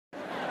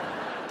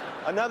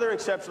Another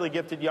exceptionally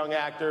gifted young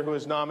actor who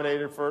is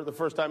nominated for the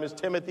first time is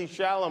Timothée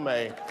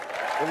Chalamet.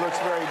 He looks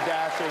very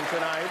dashing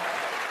tonight.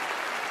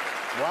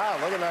 Wow,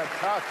 look at that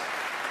tux.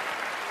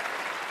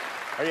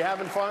 Are you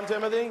having fun,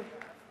 Timothy?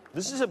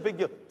 This is a big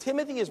deal.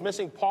 Timothy is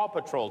missing Paw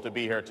Patrol to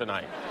be here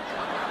tonight.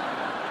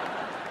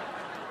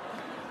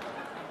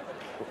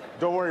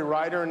 Don't worry,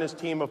 Ryder and his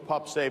team of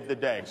pups saved the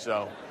day,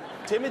 so.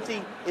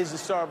 Timothy is the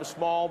star of a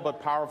small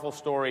but powerful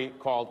story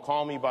called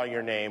Call Me By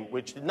Your Name,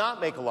 which did not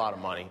make a lot of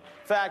money.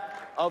 In fact,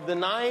 of the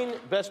 9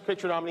 Best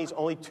Picture nominees,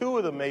 only 2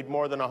 of them made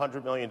more than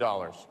 $100 million.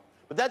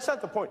 But that's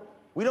not the point.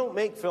 We don't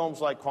make films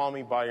like Call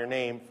Me By Your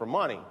Name for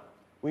money.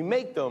 We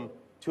make them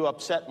to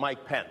upset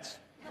Mike Pence.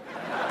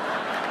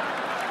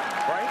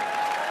 Right?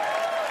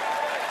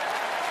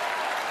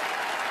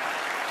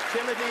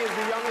 Timothy is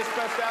the youngest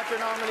Best Actor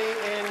nominee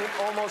in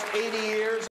almost 80 years.